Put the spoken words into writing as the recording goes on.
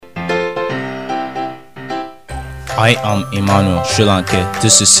I am Emmanuel Sri Lanka.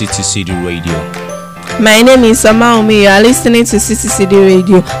 This is CTCD Radio. My name is Samaomi. You are listening to CTCD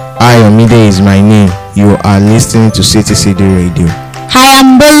Radio. Ayomide is my name. You are listening to CTCD Radio. Hi,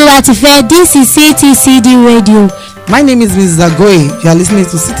 I'm Bolu Atife. This is CTCD Radio. My name is Mrs. Agoye. You are listening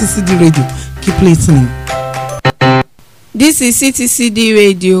to CTCD Radio. Keep listening. This is CTCD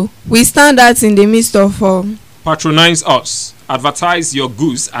Radio. We stand out in the midst of all. Patronize us. Advertise your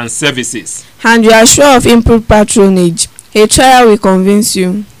goods and services. And you are sure of improved patronage. A trial will convince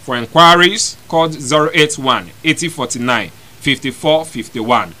you. For inquiries, call 081 8049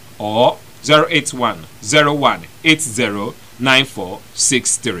 5451 or 081 01 80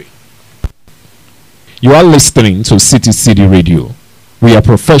 9463. You are listening to CTCD Radio. We are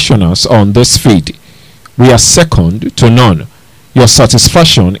professionals on this feed. We are second to none. Your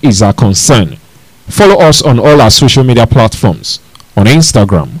satisfaction is our concern. Follow us on all our social media platforms, on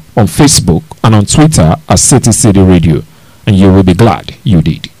Instagram, on Facebook, and on Twitter at CTCD Radio, and you will be glad you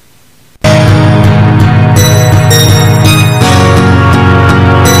did.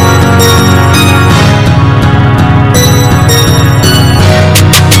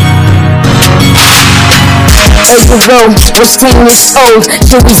 As you go, was 10 years old,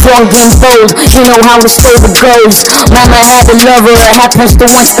 she was young and bold, you know how the story goes. Mama had a lover, it happens to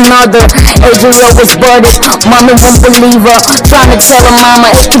one another. Adriel was budded, mama won't believe her. Trying to tell her mama,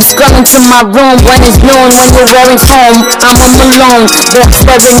 it keeps coming to my room when it's noon, when you're wearing home. I'm home alone, the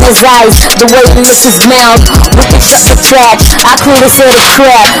bug in his eyes, the way he licks his mouth. We can shut the track, I couldn't say the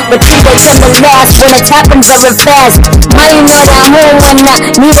crap, but 2 days in the last, when it happened very fast. Ma, you know that I'm home when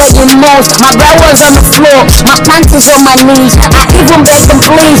I need what you most. My bed was on the floor, my pants is on my knees. I even begged him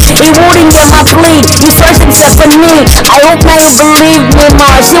please, he wouldn't hear my plea. He first except for me, I hope now you believe me,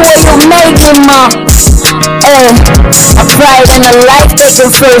 ma. See what you making, ma. A pride and a life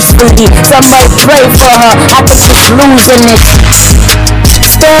taken first for you. Somebody pray for her, I think she's losing it.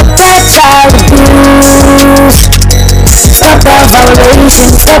 Stop that child abuse. Stop that violation,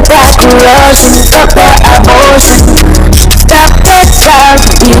 stop that corruption, stop that abortion. Stop that child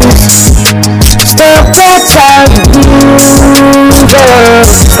abuse. Stop that child abuse.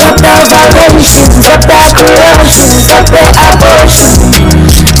 Stop that violation, stop that corruption, stop that abortion.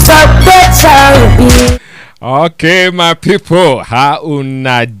 Stop that child abuse. Okay, my people, how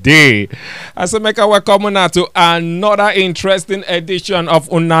una day? As I make a welcome now to another interesting edition of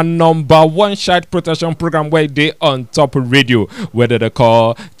una number one child protection program where they on top radio, whether they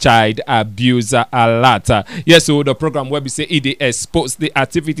call child abuser alert. Yes, so the program where we say it expose the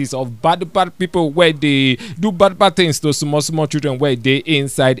activities of bad people where they do bad things to small children where they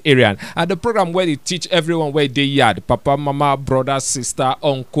inside area, and the program where they teach everyone where they yard, papa, mama, brother, sister,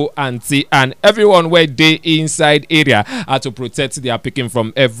 uncle, auntie, and everyone where they inside area how to protect their picking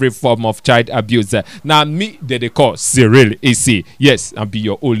from every form of child abuse. Now me they call Cyril Isi. Yes, and be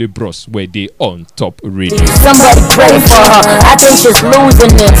your only bros where they on top radio. Somebody pray for her, I think she's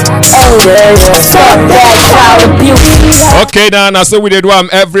losing it. Stop that child abuse. Okay, now so we did one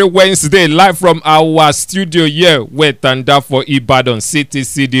every Wednesday live from our studio here with Tanda for Ibadan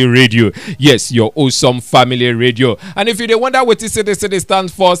CTCD Radio. Yes, your awesome family radio. And if you don't wonder what CTCD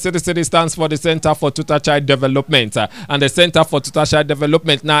stands for, CTCD stands for the Center for Total Child Development, and the Center for Total Child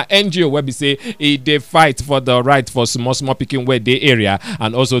Development now NGO where we say they fight for the right for small picking where they area,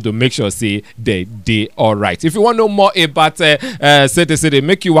 and also to make sure say they all right. If you want to know more about CTCD,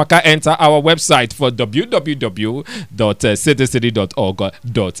 make you waka enter our website for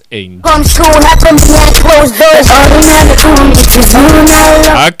www.ctcd.org.ng.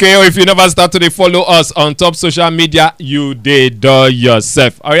 Okay, if you never start to follow us on top social media, you did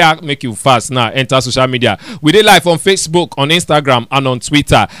yourself. Oh yeah, make you fast now. Enter social media. We did live on Facebook, on Instagram, and on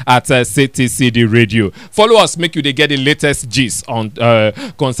Twitter at CTCD Radio. Follow us, make you they get the latest gist on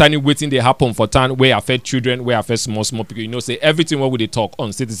concerning waiting they happen for town where affect children, where affect small people. You know, say everything what we they talk on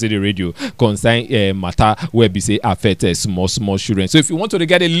CTCD Radio concern matter where we say affect small children. So if you want to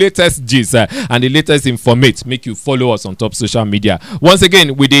get the latest gist and the latest informate, make you follow us on top social media. Once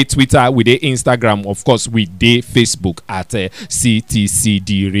again, we did Twitter, we did Instagram, of course, we did Facebook at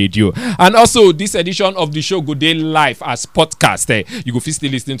CTCD Radio. And also this edition of the show go day live as podcast. You go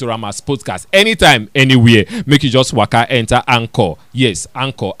still listening to them as podcast anytime, anywhere. Make you just waka enter Anchor. Yes,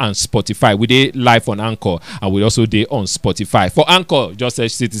 Anchor and Spotify. We day live on Anchor, and we also day on Spotify. For Anchor, just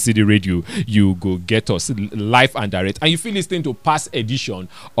search CTCD Radio. You go get us live and direct, and you feel listening to past edition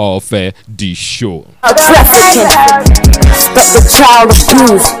of the show. Stop the child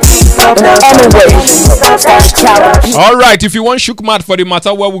abuse. All right, if you want shook mouth for the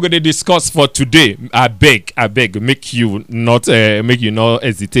matter what we're going to discuss for today, I beg, make you not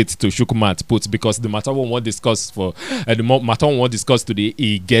hesitate to shook mouth put, because the matter we want discuss for the matter we want discuss today,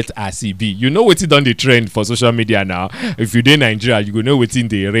 it get as it be. You know what's on the trend for social media now. If you in Nigeria, you go know what's in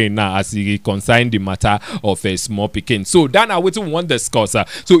the rain now as it concern the matter of a small picking. So that now what we want discuss.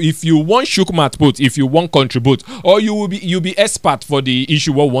 So if you want shook mouth put, if you want contribute, or you'll be expert for the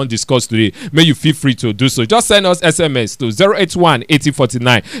issue what we want discuss today, may you feel free to do so. Just send us SMS to 081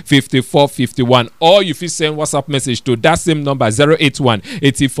 8049 5451, or you feel send WhatsApp message to that same number 081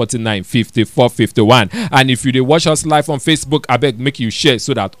 8049 5451. And if you dey watch us live on Facebook, I beg make you share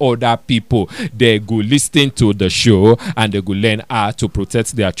so that other people they go listen to the show and they go learn how to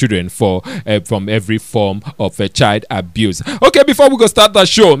protect their children from every form of child abuse. Okay, before we go start the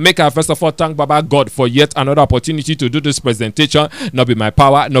show, make I first of all thank Baba God for yet another opportunity to do this presentation. Not be my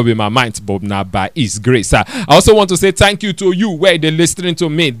power, not be my mind, but now by His grace. I also want to say thank you to you where they listening to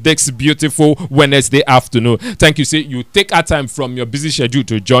me this beautiful Wednesday afternoon. Thank you. Say you take a time from your busy schedule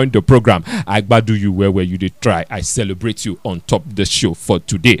to join the program. I do you where you did try. I celebrate you on top the show for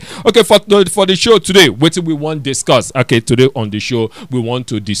today. Okay, for the show today, what we want to discuss? Okay, today on the show we want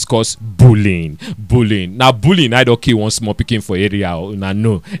to discuss bullying. Now bullying, I don't care one small picking for area. Now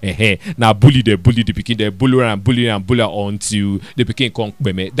no, now bully the picking, the bully and bully until the picking come.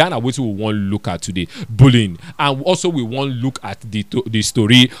 That's what we want to look at today. Bullying, and also we want to look at the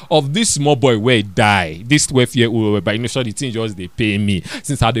story of this small boy where he died. This 12-year-old, but initially the thing just they pay me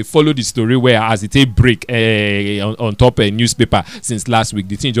since I they follow the story where as it a break on top a newspaper since last week.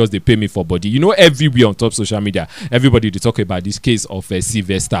 The thing just they pay me for body. You know, everywhere on top social media, everybody they talk about this case of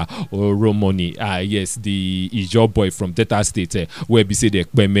Sylvester Oromoni. Yes, the Ijo boy from Delta State where be say they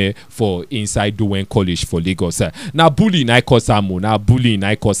pay for inside Dowen College for Lagos. Now bullying I cause am.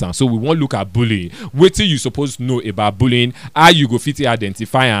 So we want to look at bullying. What you supposed to know about bullying? How you go fit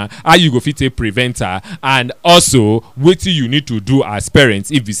identify her? How you go fit prevent her? And also what you need to do as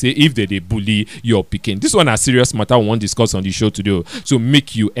parents if they bully your pikin. This one a serious matter we want to discuss on the show today. So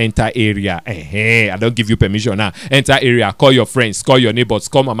make you enter area. I don't give you permission now. Enter area. Call your friends. Call your neighbors.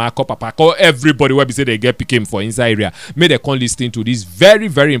 Call mama. Call papa. Call everybody where be say they get pikin for inside area. May they come listen to this very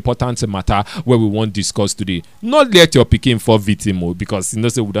very important matter where we want to discuss today. Not let your pikin for victim because you know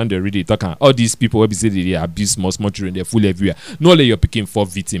say we don't really talk all these people where be say they abuse small children, they're full everywhere. Not let your pikin for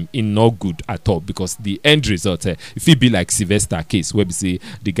victim in no good at all, because the end result if it be like Sylvester case where we say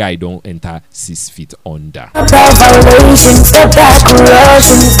the guy don't enter 6 feet under.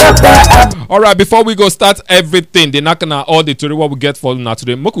 All right, before we go start everything, they're not gonna all the story what we get for now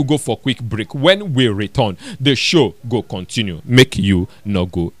today. Make we go for a quick break. When we return, the show go continue. Make you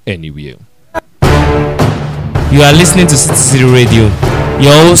not go anywhere. You are listening to City Radio,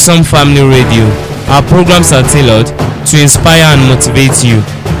 your wholesome family radio. Our programs are tailored to inspire and motivate you.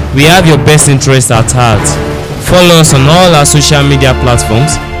 We have your best interest at heart. Follow us on all our social media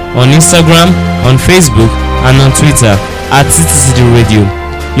platforms, on Instagram, on Facebook, and on Twitter at City Radio.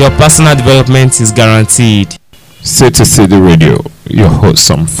 Your personal development is guaranteed. City Radio, your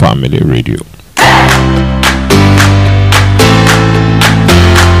wholesome family radio.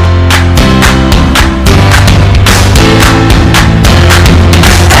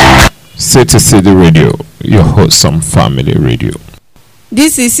 City Radio, your wholesome family radio.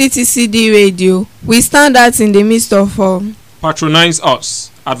 This is CTCD Radio. We stand out in the midst of all. Patronize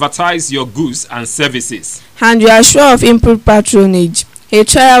us. Advertise your goods and services. And you are sure of improved patronage. A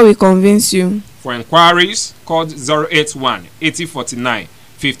trial will convince you. For inquiries, call 081 8049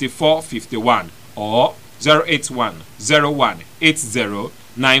 5451 or 081 01 80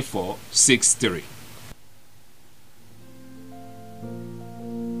 9463.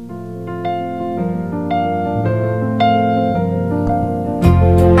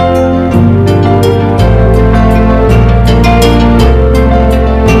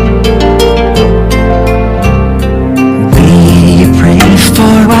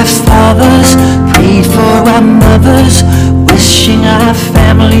 Pray for our mothers, wishing our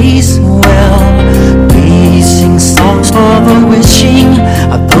families well. We sing songs for the wishing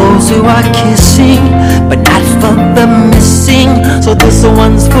of those who are kissing, but not for the missing. So this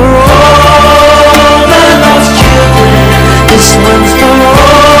one's for all the lost children. This one's for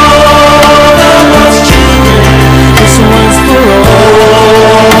all the lost children. This one's for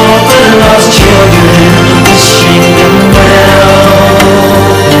all the lost children. Wishing them well.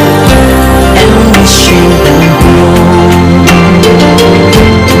 Wishing them home.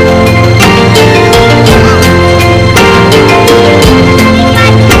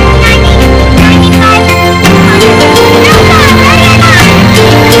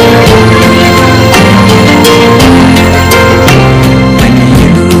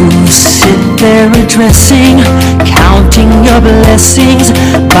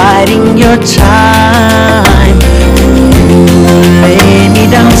 your time. Lay me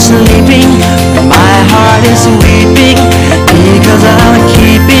down sleeping, my heart is weeping, because I'm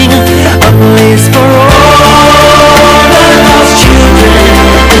keeping a place for all the lost children.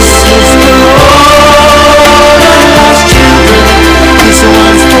 This is for all the lost children. This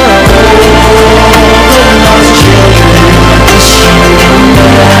one's for all the lost children. Wishing them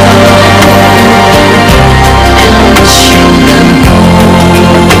well and wishing them home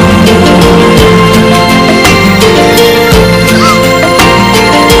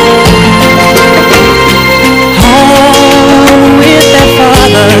with their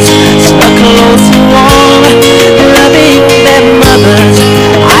fathers, stuck close to warm, loving their mothers.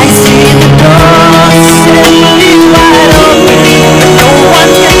 I see the door simply wide open, but no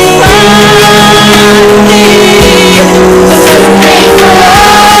one can find me. This is me for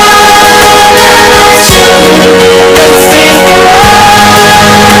all the lost children. This is me for all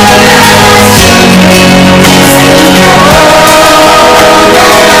the lost children. This is me for all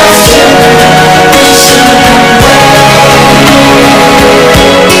the lost children. Wishing them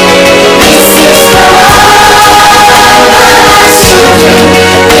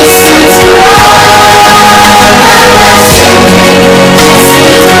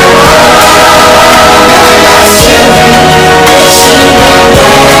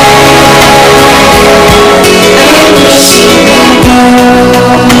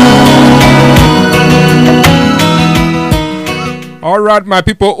Alright, my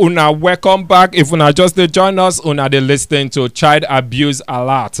people, una welcome back. If una just dey join us, una dey listening to Child Abuse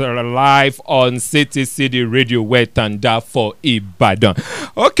Alert live on City City Radio, where Tanda for Ibadan.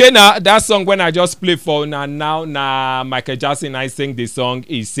 Okay, now that song when I just play for una now, Michael Jackson, I sing the song.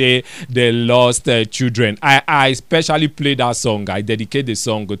 He say the lost children. I especially play that song. I dedicate the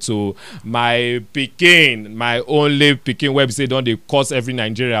song to my Pikin, my only Pikin. Website don't they cause every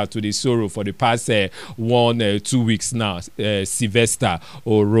Nigeria to the sorrow for the past 2 weeks now. Sylvester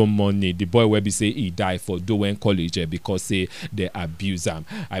Oromoni, the boy where we say he died for Dowen College because they abuse him.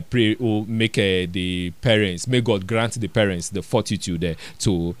 I pray make the parents, may God grant the parents the fortitude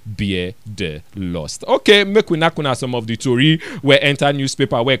to bear the loss. Okay, make we knock on some of the story where enter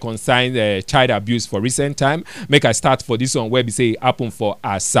newspaper where concern child abuse for recent time. Make I start for this one where we say it happened for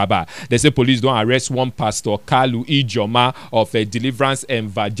Asaba. They say police don't arrest one pastor, Kalu Ijoma of a Deliverance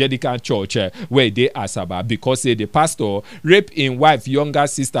Evangelical Church where they Asaba because the pastor raped in wife younger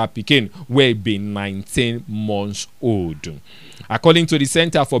sister Pikin wey be 19 months old. According to the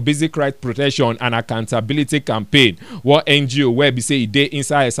Center for Basic Rights Protection and Accountability Campaign, what NGO where be say e dey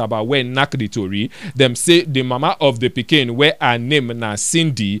inside Asaba where knack the tori, them say the mama of the Pikin where her name na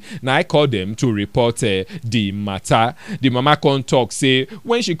Cindy, na I call them to report the matter. The mama come talk say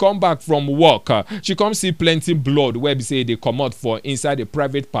when she come back from work, she come see plenty blood where be say they come out for inside the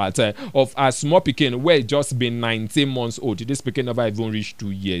private part of her small Pikin where just been 19 months old. This Pikin never even reached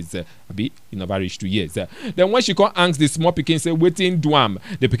 2 years. He never reached 2 years. Then when she come ask the small Pikin say waiting do am,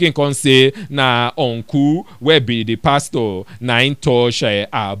 the Pikin come say na uncle where be the pastor na in touch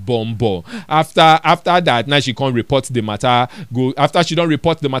her bombo. After that, now she come report the matter. Go after she don't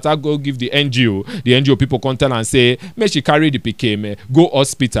report the matter, go give the NGO. The NGO people come tell and say make she carry the Pikin go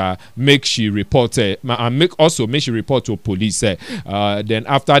hospital, make she report and make she report to police. Then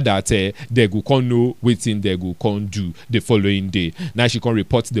after that, they go come know waiting they go come do the following day. Now she can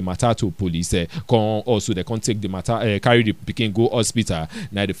report the matter to police. Also they can take the matter, carry the Pikin go hospital.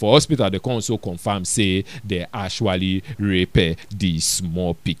 Now for hospital they can also confirm say they actually rape the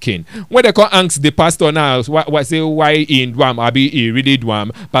small Pikin. When they can ask the pastor now, why in Dwam? Abi he really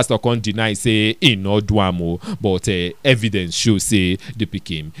Dwam? Pastor can deny say he no Dwam, but evidence shows say the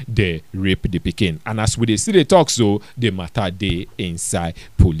Pikin they rape the Pikin. And as we see the talk, so the matter they inside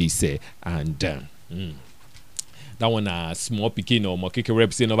police and. That one a small Pikin or Mokeke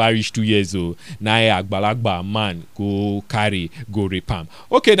represent never reach 2 years old. Now agbalagba man go carry go rape him.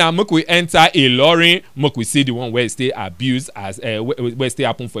 Okay, now make we enter a lorry. Make we see the one where stay abuse as where stay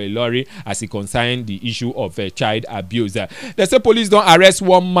happen for a lorry as it concern the issue of child abuse. They say police don't arrest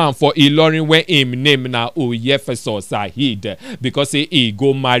one man for a lorry where him name na Oyefeso Sahid because he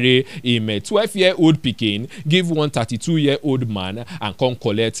go marry him 12-year-old Pikin, give one 32-year-old man and come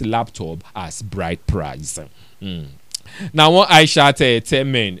collect laptop as bride price. Now, one Aisha tell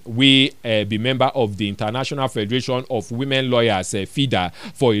men we be member of the International Federation of Women Lawyers FIDA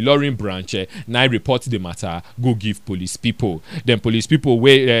for Ilorin branch. Now report the matter, go give police people. Then police people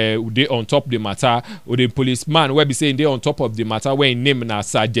where they on top the matter, or the policeman where be saying they on top of the matter where name na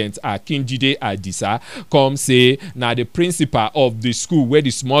Sergeant Akinjide Adisa come say now the principal of the school where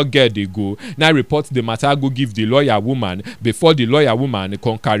the small girl they go now report the matter, go give the lawyer woman before the lawyer woman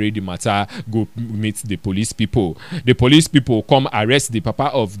can carry the matter go meet the police people. The police people come arrest the papa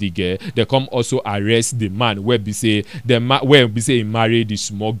of the girl. They come also arrest the man where be say where be say he married the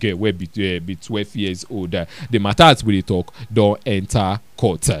small girl where be 12 years old. The matter as we talk don't enter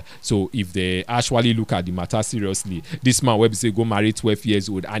court. So if they actually look at the matter seriously, this man where be say go marry 12 years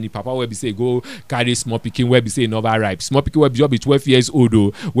old and the papa where be say go carry small pikin where be say never ripe. Small pikin where be just be 12 years old though,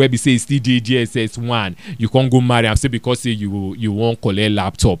 where be say still DGSS 1. You can't go marry and say because say you won't collect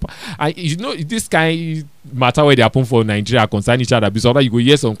laptop. And you know this kind matter where they happen for Nigeria concern each other because other you go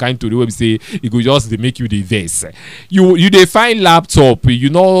hear some kind to the where be say it go just they make you the verse. You they find laptop,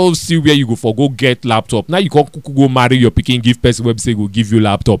 you know see where you go for go get laptop. Now you can't go marry your pikin give person where be say go give you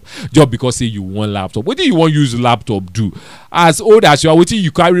laptop just because say you want laptop. What do you want use laptop do? As old as you are, what do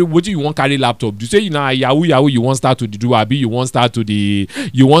you want carry laptop do? Say you know yahoo you want start to do abi you want start to the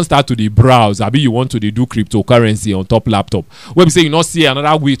browse abi you want to do cryptocurrency on top laptop. Where be say you not see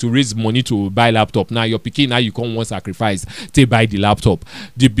another way to raise money to buy laptop. Now your pikin now you can't want sacrifice to buy the laptop.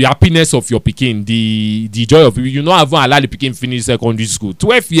 The happiness of your pikin, the joy of you not even allow the pikin finish secondary school.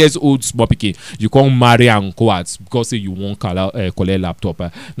 12 years old small pikin you can't marry and go out because say you won't collect laptop.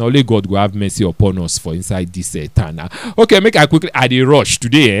 Now only God will have mercy upon us for inside this Tana. Okay, make I quickly I dey rush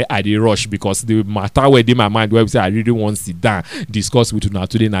today. I dey rush because the matter where in my mind where I really want to sit down discuss with you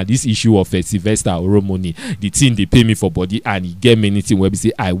today now this issue of Sylvester Oromoni. The thing they pay me for body and he get many things where we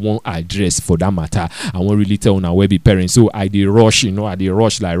say I won't address for that matter. I won't really tell now where be parents. So I dey rush, you know, I dey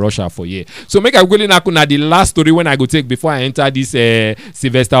rush like rusher for you. So make I quickly now the last story when I go take before I enter this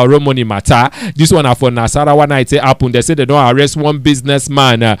Sylvester Oromoni matter. This one for Nasarawa night happen. They say they don't arrest one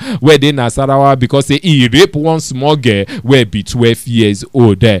businessman where they Nasarawa because he rape one small girl where be 12 years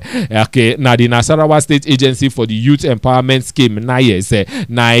old. Okay, now the Nasarawa State Agency for the Youth Empowerment Scheme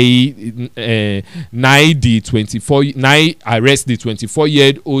arrest the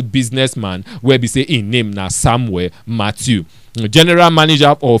 24-year-old businessman where be say in name na Samuel Matthew. General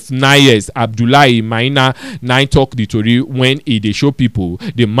Manager of NIES Abdullahi Maina nine talk the story when they show people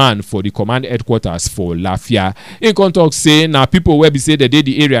the man for the command headquarters for Lafia. In contact say now people where be say they did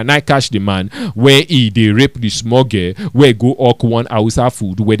the area night catch the man where they rape the small girl where go hawk one Hausa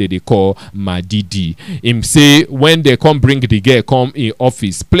food where they call Madidi. Him say when they come bring the girl come in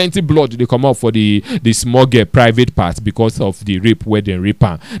office plenty blood they come out for the small girl private part because of the rape where they rape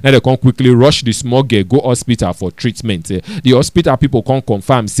her. Now they come quickly rush the small girl go hospital for treatment. The hospital people can't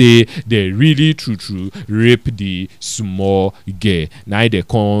confirm say they really true rape the small girl. Now they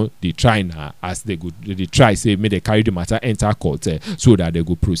try now as they try say may they carry the matter enter court so that they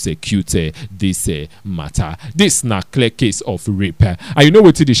go prosecute this matter. This na clear case of rape. And you know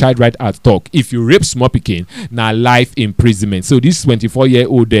what the Child Right Act talk? If you rape small pikin, na life imprisonment. So this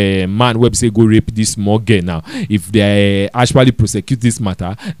 24-year-old man where say go rape this small girl now. If they actually prosecute this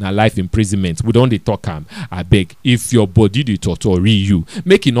matter, na life imprisonment. We don't they talk I beg if your body dey tortori you,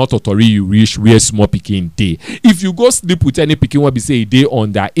 make it not tortori you reach where small pikin dey. If you go sleep with any pikin wey be say dey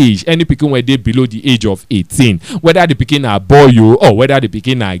underage, any pikin wey dey below the age of 18, whether the pikin na boy or whether the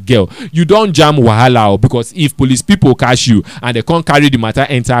pikin na girl, you don jam wahala because if police people catch you and they can't carry the matter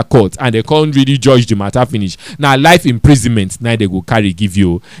enter court and they can't really judge the matter finish, now life imprisonment now they go carry give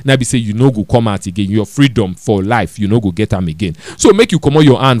you. Now be say you no go come out again, your freedom for life you no go get them again. So make you comot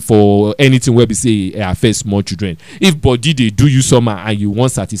your hand for anything where be say affect small children. If body they do you somehow and you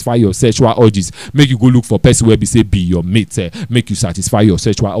want satisfy your sexual urges, make you go look for person where be say be your mate, make you satisfy your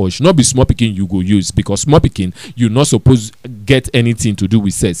sexual urge. Not be small pikin you go use because small pikin you not supposed get anything to do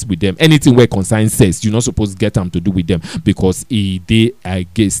with sex with them. Anything where concern sex you not supposed get them to do with them because they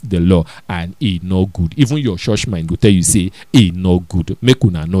against the law and no good. Even your church mind go tell you say no good. Make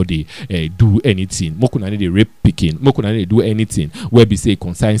una no they do anything. Make una they rape pikin. Make una they do anything where be say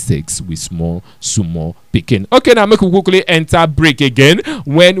concern sex with small pikin. Okay, now make we quickly enter break again.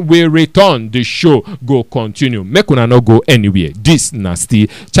 When we return, the show go continue. Make una not go anywhere. This nasty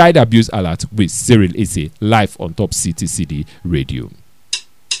child abuse alert with Cyril Isi live on Top CTCD Radio.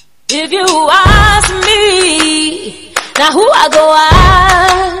 If you ask me, now who I go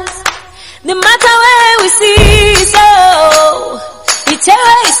ask? The matter where we see, so it's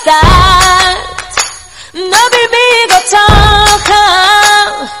where it start. No be me go talk,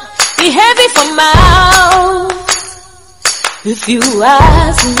 be heavy for mouth. If you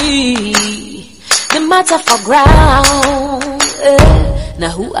ask me, the matter for ground,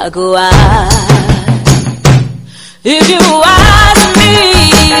 now who I go ask? If you ask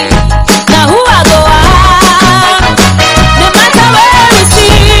me, now who I go ask? The matter where we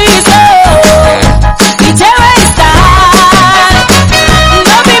see, so it's a waste time.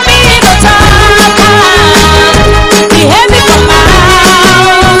 No be me go talk, the heavy come out.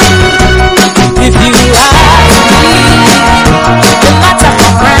 If you ask me, the matter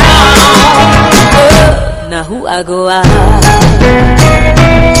for ground, now who I go ask?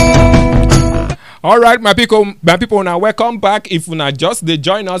 All right, my people, now welcome back. If you not just they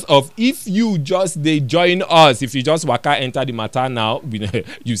join us, if you just they join us, if you just waka enter the matter now,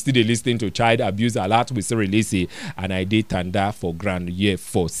 you still dey listening to Child Abuse Alert with Cyril Isi, and I did tanda for grand year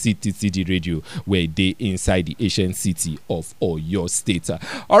for CTCD Radio, where they inside the ancient city of Oyo State.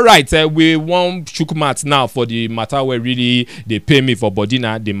 All right, we want shook mat now for the matter where really they pay me for body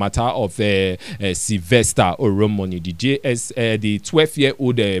now. The matter of Sylvester Oromoni, the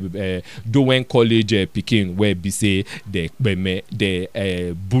 12-year-old Dowen College Pekin, where be say they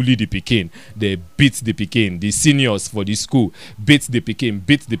bully the Pekin, they beat the Pekin, the seniors for the school beat the Pekin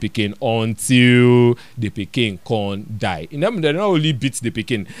until the Pekin can't die. In them, they not only beat the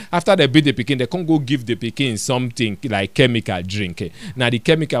Pekin. After they beat the Pekin, they can't go give the Pekin something like chemical drink. Now the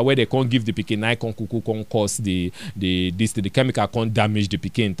chemical where they can't give the Pekin, I can't cause the chemical can't damage the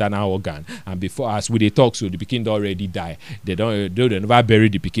Pekin internal organ. And before as we they talk, so the Pekin already die. They never bury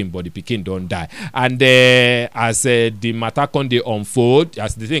the Pekin, but the Pekin don't die. And as the matter can they unfold,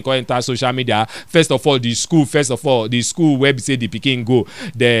 as the thing can enter social media, first of all the school where we say the Pekin go,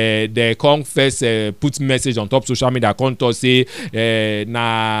 they come first put message on top social media, come to say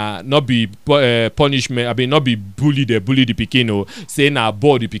not be punishment, I mean not be bully the Pekin, or say na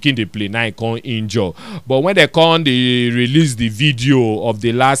ball the Pekin they play, now can't injure. But when they come, they release the video of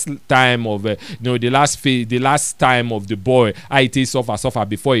the last time of the last time of the boy, it suffer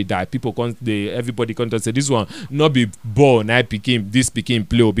before he died. People come, everybody come to say this one not be ball, now this Pekin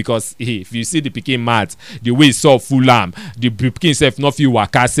play, because if you see the Pekin mat, the way he saw full arm, the Pekin self not feel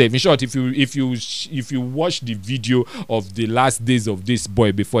waka self. In short, if you watch the video of the last days of this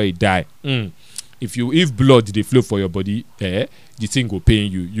boy before he died, if blood they flow for your body, the thing go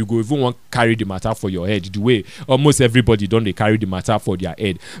pain you. You go even want carry the matter for your head. The way almost everybody don't they carry the matter for their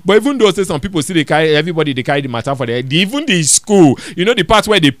head. But even though say some people see they carry the matter for their head, even the school, the part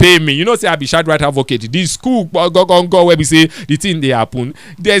where they pay me, say I be child right advocate. The school go where we say the thing they happen,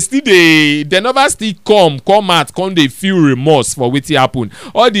 they never still come out, they feel remorse for what happen.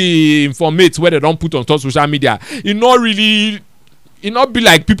 All the informates where they don't put on top social media, it not be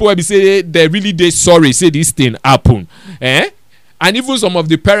like people where we say they really they sorry say this thing happen, and even some of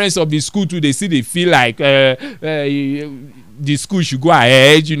the parents of the school too, they feel like the school should go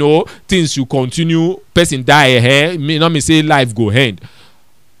ahead, things should continue, person die ahead, me say life go end,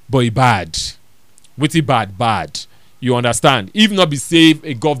 but it bad, with it bad. You understand? If not be safe,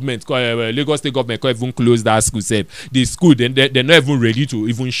 a government, Lagos State government, can even close that school safe. The school, they're not even ready to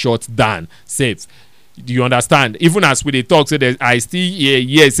even shut down safe. Do you understand? Even as we they talk, say I still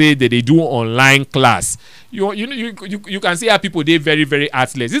hear say that they do online class. You can see how people they very very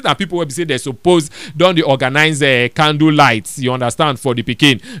heartless. These are people who say they suppose don't they organize candle lights. You understand, for the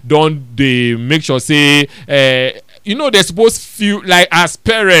Pekin? Don't they make sure say they're supposed to feel like as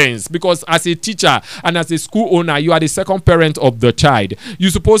parents, because as a teacher and as a school owner, you are the second parent of the child. You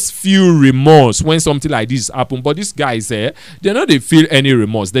supposed to feel remorse when something like this happen. But these guys, they feel any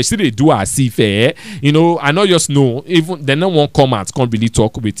remorse. They still they do as if, I know just know, even they don't want come out, can't really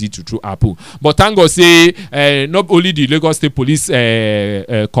talk with it to true happen. But thank God say, not only the Lagos State Police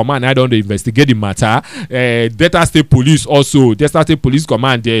command, I don't investigate the matter. Delta State Police also, Delta State Police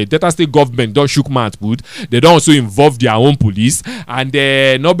command, the Delta State government don't shook mouth put. They don't also involve their own police, and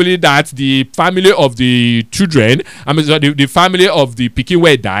not only that, the family of the children, the family of the Pekin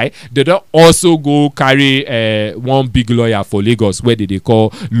where die, they don't also go carry one big lawyer for Lagos where they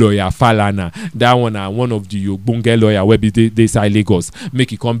call lawyer Falana. That one of the Ogbonge lawyer where they say Lagos,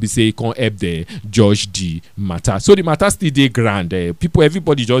 make it come be say can't help the judge the matter. So the matter still dey grand.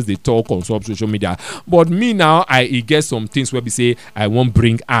 Everybody just they talk on social media, but me now I get some things where we say I won't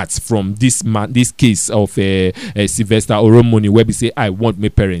bring arts from this case of Sylvester Oromoni, where we say I want my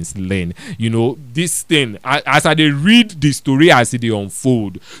parents learn. You know, this thing as I dey read the story as it dey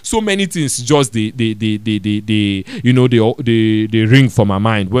unfold, so many things just the ring for my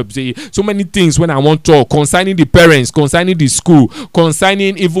mind. Where we say so many things when I want to talk concerning the parents, concerning the school,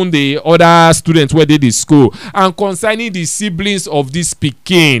 concerning even the other students where they the school, and concerning the siblings of this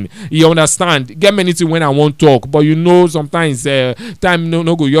pikin. You understand? Get many things when I want to talk, but you know sometimes time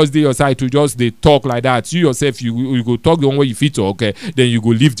no go just dey your side to just dey talk like that. You yourself you go talk the one where you fit talk, then you go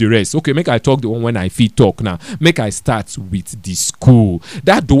leave the rest. Okay, make I talk the one when I fit talk now. Make I start with the school.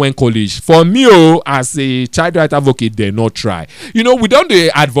 That Dowen College for me, as a child right advocate, they not try. You know, we don't dey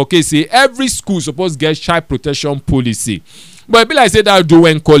advocate say every school supposed get child protection policy. But be like say that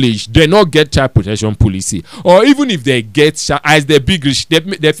Dowen College, they not get child protection policy, or even if they get as they big rich,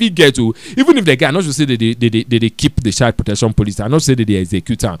 they fit get to. Even if they get, I'm not to say they keep the child protection policy. I'm not say that they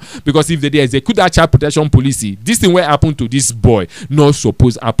execute them, because if they execute that child protection policy, this thing will happen to this boy not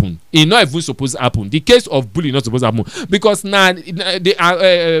supposed happen. It not even supposed happen. The case of bullying not supposed happen, because now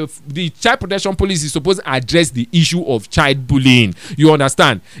the child protection policy is supposed to address the issue of child bullying. You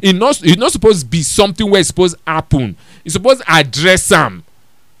understand? It not supposed to be something where it's supposed to happen. It's supposed to address them.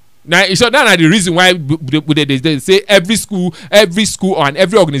 Now, so that's the reason why they say every school and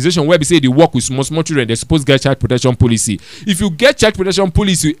every organization where we say they work with small children, they're supposed to get child protection policy. If you get child protection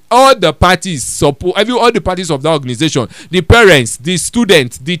policy, all the parties of that organization, the parents, the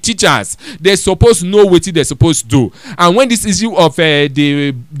students, the teachers, they're supposed to know what they're supposed to do. And when this issue of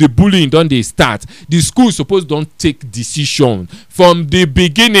the bullying don't they start, the school supposed don't take decision from the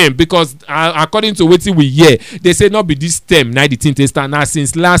beginning, because according to what we hear, they say not be this term now the thing they start now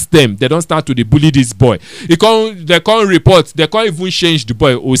since last them they don't start to bully this boy. They can't report, they can't even change the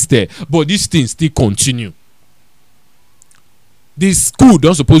boy hostel, but this thing still continue. The school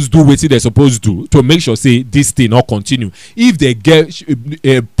don't supposed to do what they're supposed to do to make sure say this thing not continue. If they get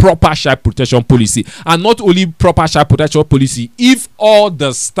a proper child protection policy, and not only proper child protection policy, if all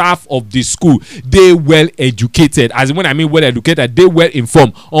the staff of the school they well educated, as when I mean well educated, they well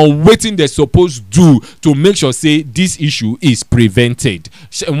informed on what they're supposed to do to make sure say this issue is prevented.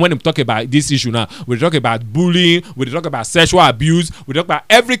 And when I'm talking about this issue now, we talk about bullying, we talk about sexual abuse, we talk about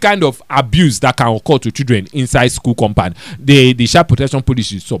every kind of abuse that can occur to children inside school compound. The child protection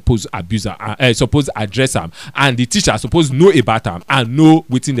policy is supposed supposed address them, and the teacher supposed know about them and know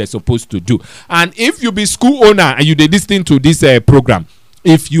what they're supposed to do. And if you be school owner and you dey listen to this program,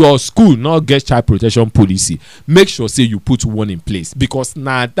 if your school not get child protection policy, make sure say you put one in place, because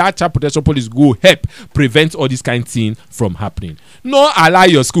now that child protection policy go help prevent all this kind of thing from happening. No allow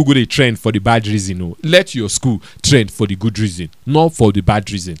your school go dey trend for the bad reason. No, let your school trend for the good reason, not for the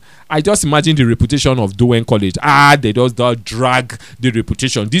bad reason. I just imagine the reputation of Dowen College. They just don't drag the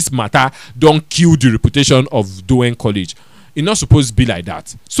reputation. This matter don't kill the reputation of Dowen College. It's not supposed to be like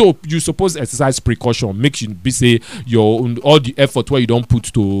that. So you supposed to exercise precaution. Make you be say all the effort where you don't put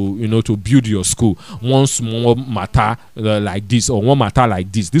to build your school. One small matter like this, or one matter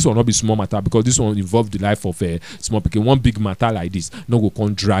like this. This will not be small matter, because this will involve the life of a small people. One big matter like this, no go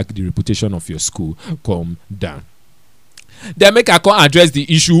come drag the reputation of your school come down. Then make I come address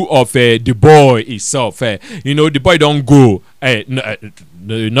the issue of the boy itself. The boy don't go.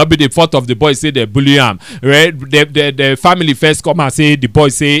 Not be the fault of the boy say they bully him, right? The family first come and say the boy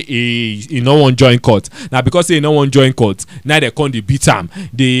say he no want join court. Now because he no want join court, now they come they beat him.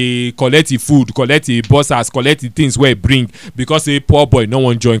 They collect the food, collect the bosses, collect the things where he bring, because a poor boy no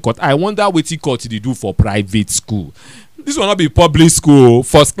want join court. I wonder what he court they do for private school. This will not be public school,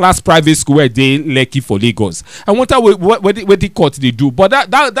 first class private school where they lucky for Lagos. I wonder what the court they do, but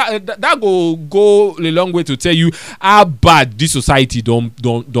that go a long way to tell you how bad this society don't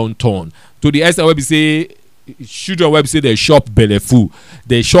turn. To the extent where we say children where we say they shop belleful,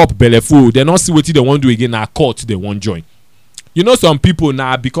 they not see what they want to do again. Now court they won't join. You know, some people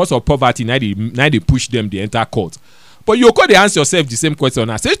now because of poverty now they push them they enter court. But you could ask yourself the same question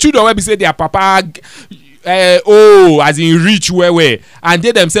now. Say children where we say their papa. As in rich where and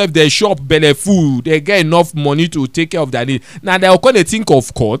they themselves they shop belly food, they get enough money to take care of their need. Now they'll come to think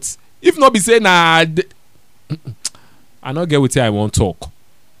of courts. If not be say I not get what I want to talk.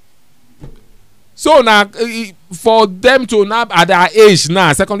 So now for them to now at their age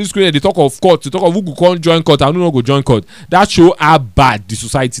now, secondary school they talk of court, to talk of who could come join court and who not go join court. That show how bad the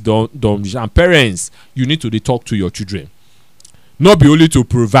society don't. And parents, you need to talk to your children. Not be only to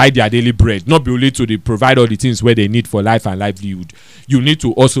provide their daily bread, not be only to provide all the things where they need for life and livelihood. You need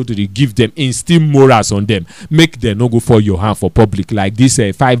to also to give them, instill morals on them. Make them not go for your hand for public. Like these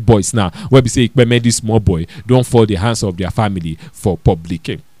 5 boys now, where we say this small boy don't fall the hands of their family for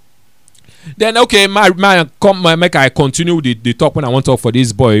public. Then okay, make I continue the talk when I want to talk for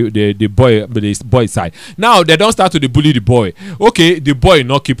this boy, this boy side. Now they don't start to bully the boy. Okay, the boy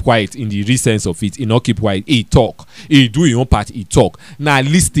not keep quiet in the real sense of it. He not keep quiet. He talk. He do his own part. He talk. Now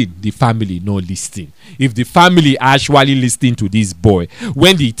listen, the family no listen. If the family actually listen to this boy,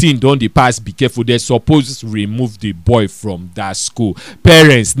 when the thing don't the pass, be careful. They're supposed to remove the boy from that school.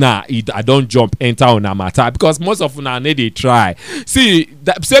 Parents now, I don't jump enter on a matter because most of them they try. See,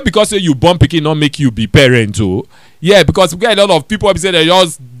 say because you born pikin not make you be parent too. Yeah, because we get a lot of people say they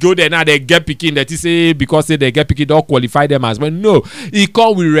just go there now they get pikin that is say because say they get pikin don't qualify them as well. No, it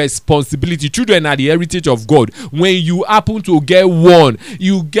comes with responsibility. Children are the heritage of God. When you happen to get one,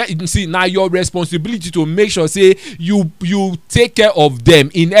 you see now your responsibility to make sure say you take care of them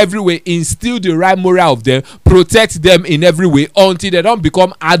in every way, instill the right moral of them, protect them in every way until they don't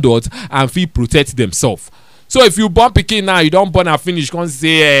become adults and feel protect themselves. So if you born pikin now, you don't born and finish, can't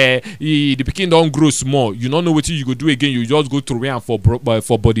say the pikin don't grow small. You don't know what you go do again. You just go through and for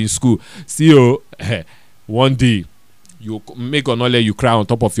boarding school. See, one day you make or not let you cry on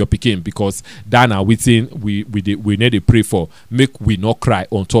top of your pikin because that now waiting we need to pray for. Make we not cry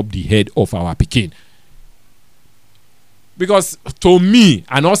on top the head of our pikin. Because to me,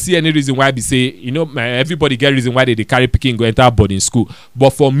 I don't see any reason why I be say, everybody get reason why they carry pikin go enter boarding school.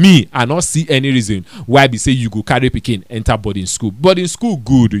 But for me, I don't see any reason why I be say you go carry pikin enter boarding school. Boarding school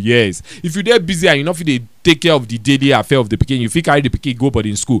good, yes. If you dey busy and you know if they take care of the daily affair of the pikin, you fit carry the pikin go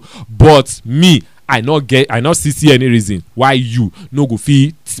boarding school. But me, I not see any reason why you no go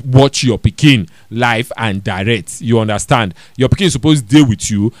fit watch your pikin live and direct. You understand? Your pikin is supposed to deal with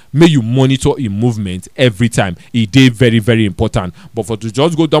you. May you monitor in movement every time. It dey very, very important. But for to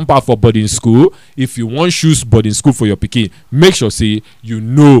just go dump out for boarding school, if you want choose boarding school for your pikin, make sure say you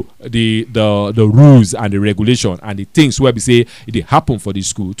know the rules and the regulation and the things where we say it happen for the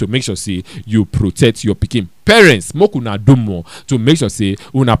school to make sure say you protect your pikin. Parents, make una do more to make sure say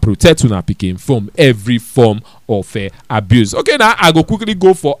una protect una pikin from every form of abuse. Okay, now I go quickly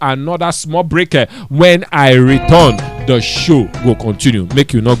go for another small break. When I return, the show will continue.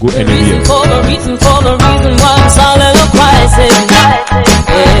 Make you not go anywhere. For the reason why I'm solid a crisis.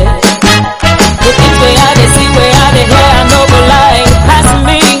 Yeah. The things way I they see, way I they hear, I know the lie passing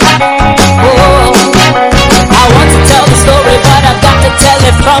me. Oh, I want to tell the story, but I've got to tell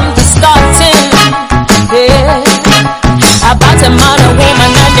it from the starting. Yeah. About a man, a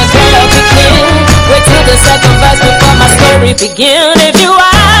woman, and your girl begin. Wait till the second verse before my story begin. If you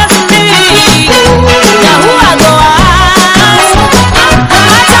ask me, now who I go ask? No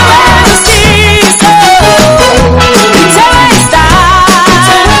matter where you see, so you tell me start.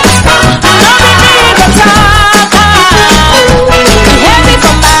 I know me need a talk. You hear me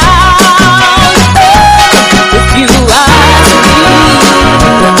come out. If you ask me,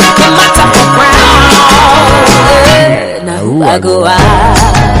 no matter for ground. Now who I go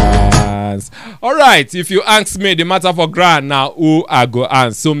ask? All right, if you ask me the matter for grand now, who I go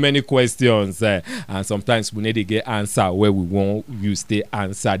answer so many questions, and sometimes we need to get answer where we want you stay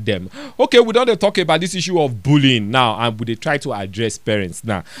answer them. Okay, we don't talk about this issue of bullying now, and we try to address parents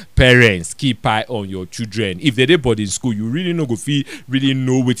now. Parents, keep eye on your children. If they boarding school, you really no go feel really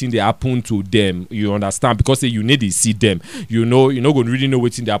know what they happen to them. You understand? Because you need to see them. You know go really know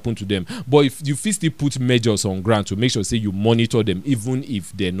what they happen to them. But if you still put measures on ground to make sure say you monitor them, even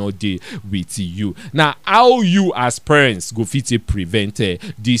if they're not there with you. Now, how you as parents go fit prevent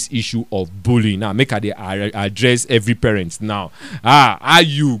this issue of bullying? Now, make they address every parent now. How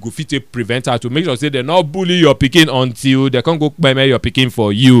you go fit prevent her to make sure say they not bully your pikin until they can't go buy your pikin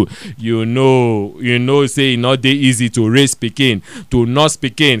for you. You know, say not dey easy to raise pikin, to nurse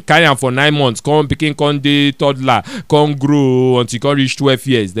pikin, carry am for 9 months, come pikin come dey toddler, come grow until come reach 12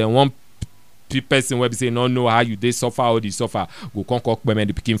 years. Then one person wey be say no know how you dey suffer all the suffer go come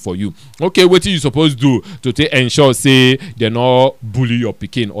the pikin for you. Okay, what you supposed do to take ensure say they not bully your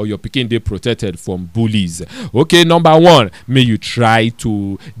pikin or your pikin dey protected from bullies? Okay, number one, may you try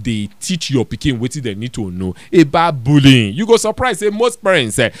to dey teach your pikin wetin they need to know about bullying. You go surprise say most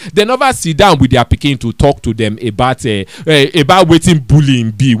parents they never sit down with their pikin to talk to them about wetin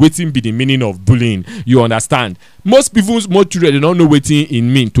bullying be, wetin be the meaning of bullying. You understand? Most children they don't know wetin it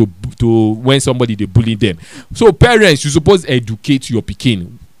mean to when somebody they bully them. So parents, you suppose educate your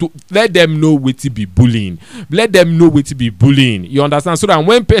pikin to let them know wetin be bullying. Let them know wetin be bullying. You understand? So that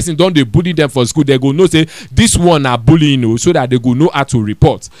when person don't they bully them for school, they go know say this one are bullying, so that they go know how to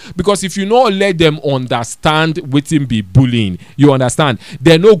report. Because if you not let them understand wetin be bullying, you understand,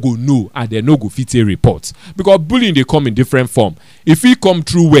 they no go know and they no go fit a report. Because bullying they come in different form. If he come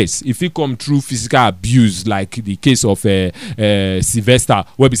through worse, if he come through physical abuse, like the case of Sylvester,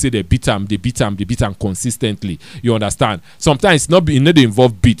 where we say they beat him consistently. You understand? Sometimes it not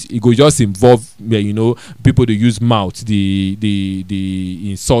involve beat. It go just involve people they use mouth, they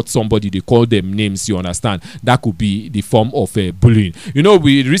insult somebody, they call them names. You understand? That could be the form of bullying.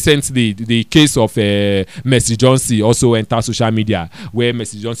 We recently the case of Mercy Johnson also enter social media, where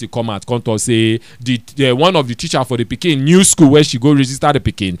Mercy Johnson come to say the one of the teacher for the Peking new school where she go register the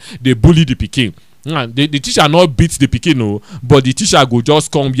pikin, they bully the pikin. The teacher not beat the pikin, no, but the teacher go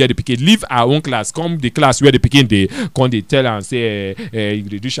just come where the pikin leave our own class, come the class where the pikin they tell and say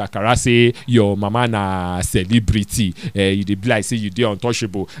you do shakara, say your mama na celebrity, you dey be like say you dey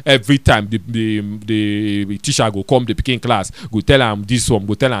untouchable. Every time the teacher go come the pikin class, go tell am this one,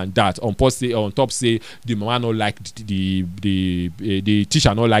 go tell am that. On top say the mama not like the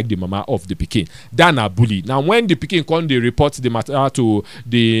teacher not like the mama of the pikin. That na bully. Now when the pikin come they report the matter to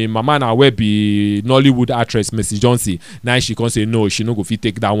the mama na where be Nollywood actress Mercy Johnson, now she can say no, she no go fit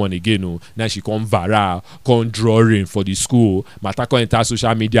take that one again. No, now she come viral, come drawing for the school. Matter come enter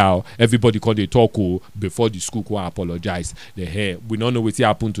social media. Everybody come they talk before the school come apologize. We don't know what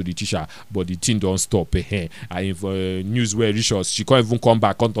happened to the teacher, but the thing don't stop. If news where reach us, she can't even come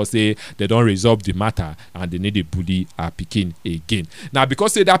back to say they don't resolve the matter and they need a bully her pikin again. Now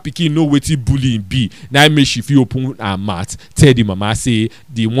because say that pikin know what bullying be, now make she feel open her mouth, tell the mama say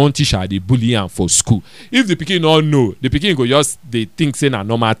the one teacher they bully am for school. If the pikin don't know, the pikin go just they think say na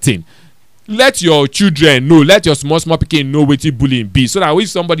normal thing. Let your children know, let your small pikin know what bullying be, so that if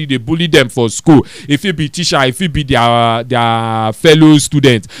somebody they bully them for school, if it be teacher, if it be their fellow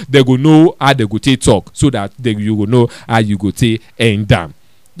students, they go know how they go take talk, so that you go know how you go take end them.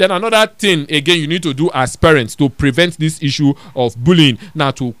 Then another thing again you need to do as parents to prevent this issue of bullying,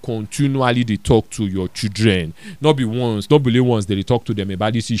 now to continually they talk to your children. Not be once they talk to them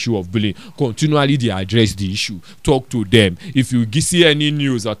about this issue of bullying. Continually they address the issue. Talk to them. If you see any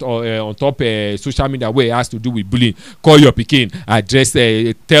news on top social media where it has to do with bullying, call your pikin, address,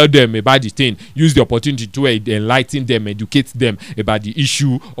 tell them about the thing. Use the opportunity to enlighten them, educate them about the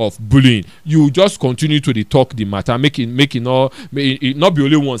issue of bullying. You just continue to talk the matter, make it not be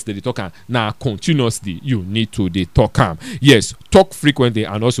only once they talk now continuously. You need to talk yes, talk frequently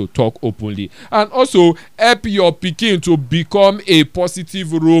and also talk openly, and also help your pikin to become a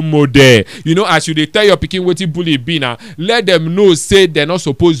positive role model. As you tell your pikin what bully be now, let them know say they're not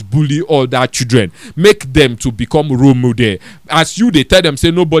supposed to bully other children. Make them to become role model. As you they tell them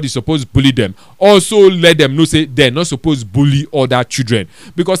say nobody supposed to bully them, also let them know say they're not supposed to bully other children,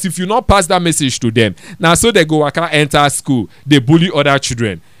 because if you not pass that message to them now, so they go enter school, they bully other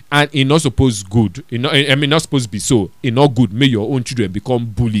children, and it not supposed good. Not supposed to be so. It not good. Make your own children become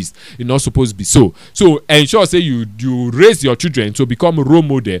bullies. It not supposed to be so. So ensure say you raise your children to become role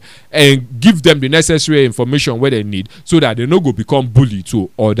model and give them the necessary information where they need, so that they no go become bully to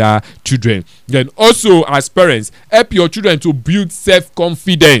other children. Then also as parents, help your children to build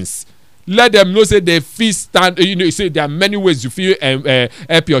self-confidence. Let them know say they feel stand. Say there are many ways you feel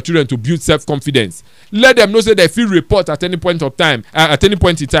help your children to build self-confidence. Let them know say they feel report at any point of time, at any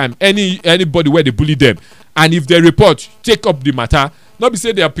point in time, anybody where they bully them, and if they report, take up the matter. Not be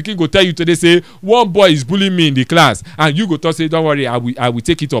say their pikin go tell you today say one boy is bullying me in the class, and you go talk say don't worry, I will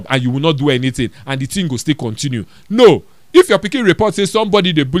take it up, and you will not do anything, and the thing go still continue. No. If your pikin report say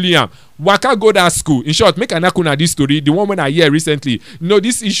somebody they bully him, waka go that school. In short, make an akuna this story. The one when I hear recently,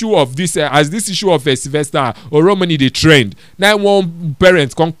 this issue of this this issue of Sylvester Oromoni they trend. Now one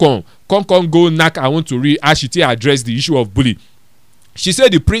parent come go knock. I want to read as she address the issue of bully. She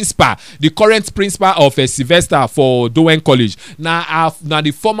said the current principal of Sylvester for Dowen College, now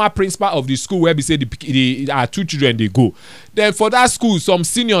the former principal of the school where we say the two children they go. Then for that school, some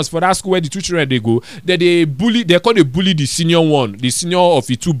seniors for that school where the two children they go, they bully the senior one, the senior of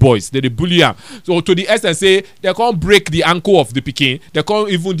the two boys. They bully him. So to the extent say they can't break the ankle of the pikin, they can't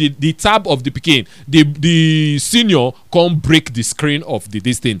even the tab of the pikin. The senior can't break the screen of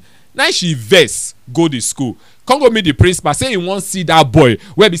this thing. Now she vex go to school. Come go meet the principal. Say he won't see that boy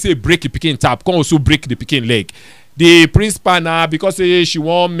where we say break the pikin tap. Come also break the pikin leg. The principal now because she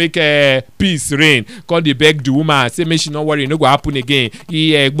won't make a peace reign. Come they beg the woman. Say me she not worry. No go happen again.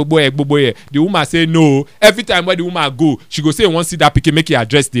 The woman say no. Every time when the woman go, she go say won't see that pikin make it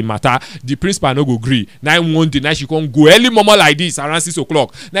address the matter. The principal no go agree. Now one day now she can't go early mama like this around 6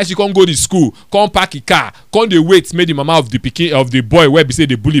 o'clock. Now she can't go to school. Come park a car. Come they wait. Make the mama of the pikin of the boy where we say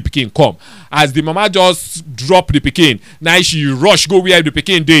the bully pikin come. As the mama just drop the pikin, now she rush go where the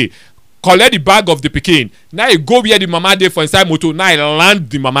pikin dey. collect the bag of the pikin. Now you go where the mama dey for inside motor. Now you land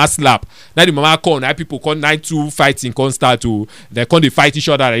the mama slap. Now the mama come. Now people come. Now two fighting come start to. They come they fight each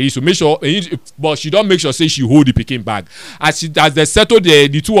other. So make sure, but she don't make sure say she hold the pikin bag. As they settle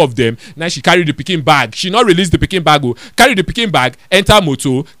the two of them. Now she carry the pikin bag. She not release the pikin bag. Carry the pikin bag. Enter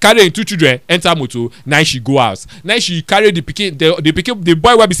motor. Carry in two children. Enter motor. Now she go out. Now she carry the pikin. The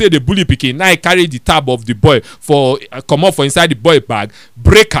boy where we say the bully pikin. Now he carry the tab of the boy for come up for inside the boy bag.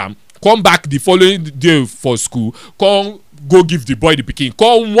 Break am. Come back the following day for school. Come go give the boy the pikin.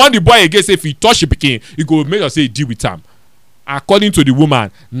 Come warn the boy again say if he touch the pikin, he go make us say he deal with am. According to the woman,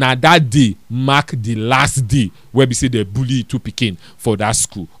 na that day mark the last day where we say they bully two pikin for that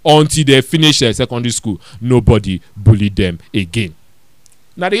school until they finish secondary school. Nobody bully them again.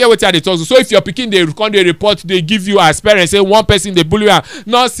 Now they hear what they talk. So if your pikin they come they report, they give you as parents say one person they bully her,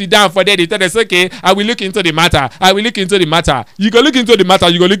 not sit down for there. They tell us okay, I will look into the matter. I will look into the matter. You go look into the matter.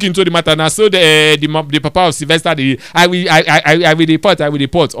 You go look into the matter. Now so the papa of Sylvester, I will report. I will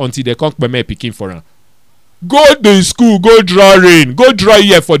report until they come me pikin for her. Go to school, go draw rain, go draw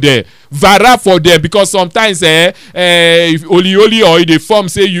here for them, vara for them, because sometimes if oli or they form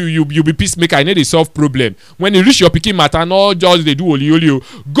say you be peacemaker, I need to solve problem. When you reach your pikin matter, no just they do oli.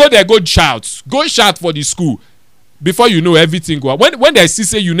 Go there, go shout for the school. Before you know everything go. When they see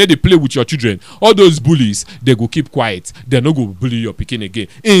say you need to play with your children, all those bullies they go keep quiet. They no go bully your pikin again.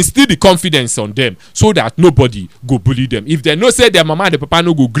 Instill the confidence on them so that nobody go bully them. If they know say their mama and their papa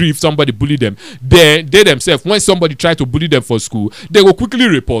no go gree if somebody bully them, they themselves when somebody try to bully them for school, they go quickly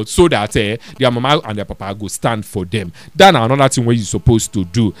report so that their mama and their papa go stand for them. That's another thing what you supposed to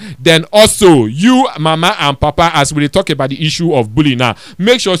do. Then also you mama and papa, as we talk about the issue of bullying now,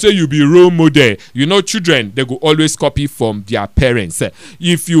 make sure say you be role model. You know children they go always copy from their parents.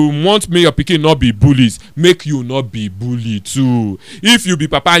 If you want make your pikin not be bullies, make you not be bullied too. If you be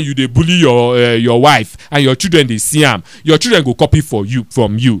papa and you dey bully your wife and your children dey see am, your children go copy from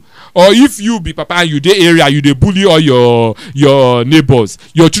you. Or if you be papa and you dey area you dey bully all your neighbors,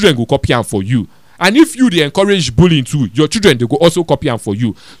 your children go copy am for you. And if you dey encourage bullying too, your children they go also copy am for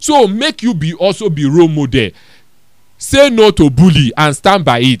you. So make you also be role model. Say no to bully and stand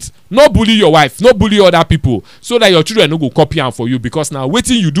by it. No bully your wife, no bully other people, so that your children no go copy am for you. Because now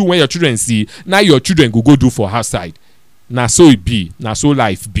wetin you do when your children see, now your children go do for outside. Na so it be, na so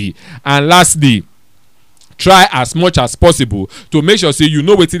life be. And lastly, try as much as possible to make sure say you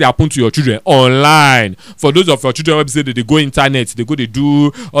know wetin dey happen to your children online. For those of your children wey be say they go internet, they go they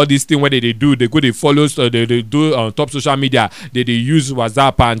do all these things wey they do, they go they follow, they do on top social media, they use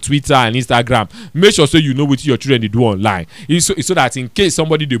WhatsApp and Twitter and Instagram. Make sure say you know wetin your children they do online. It's so that in case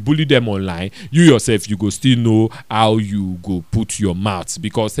somebody they bully them online, you yourself you go still know how you go put your mouth.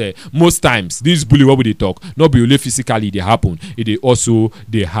 Because most times this bully what we dey talk, not be only physically they happen, it dey also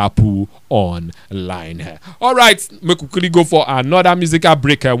they happen online. All right, we quickly go for another musical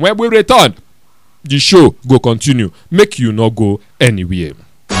break. When we return, the show go continue. Make you not go anywhere.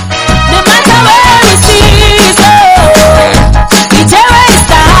 No matter where we see, so it's where it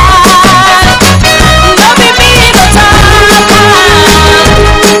starts. No be me go talk,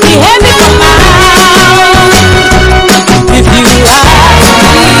 be heavy for mouth. If you ask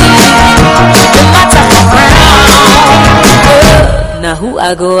me, no matter for crown, now who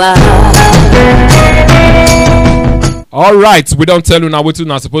I go out. All right, we don't tell una what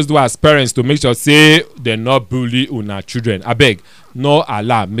una supposed to do as parents to make sure say they not bully una children. I beg, no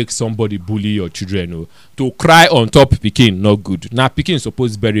allow make somebody bully your children. No. To cry on top pikin not good. Now pikin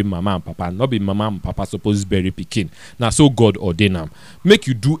supposed bury mama and papa, not be mama and papa supposed bury pikin. Now so God ordain am. Make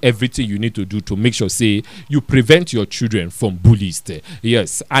you do everything you need to do to make sure say you prevent your children from bullies.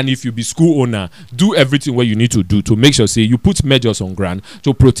 Yes, and if you be school owner, do everything what you need to do to make sure say you put measures on ground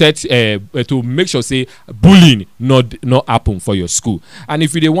to protect, to make sure say bullying not happen for your school. And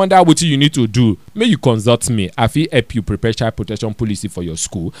if you dey wonder what you need to do, may you consult me. I fit help you prepare child protection policy for your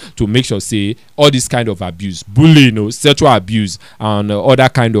school to make sure say all this kind of abuse, bullying, sexual abuse, and other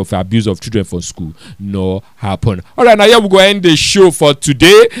kind of abuse of children for school no happen. All right, now here we go end the show for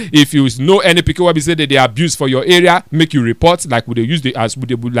today. If you know any people where we say that they abuse for your area, make you report like we use the as we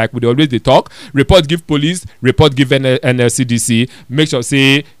like we always they talk. Report give police, report give NLCDC. Make sure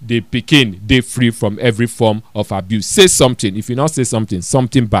say the pikin they free from every form of abuse. Say something. If you not say something,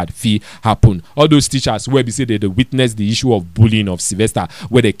 something bad fee happen. All those teachers where we say they witness the issue of bullying of Sylvester,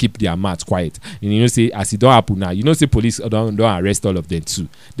 where they keep their mouth quiet. And you know say as it don't happen now, you know say police don't arrest all of them too.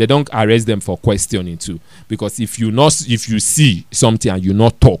 They don't arrest them for questioning too. Because if you see something and you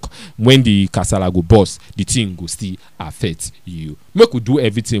not talk, when the kasala go boss, the thing go still affect you. Make we do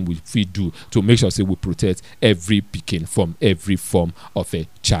everything we do to make sure say we protect every pikin from every form of a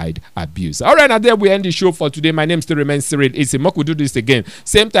child abuse. All right, now there we end the show for today. My name still remains Cyril Isi. We'll do this again.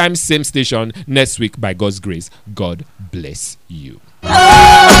 Same time, same station next week by God's grace. God bless you. If you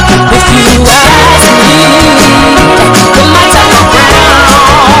ask me, no matter how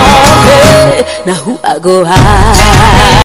brown, now who I go high.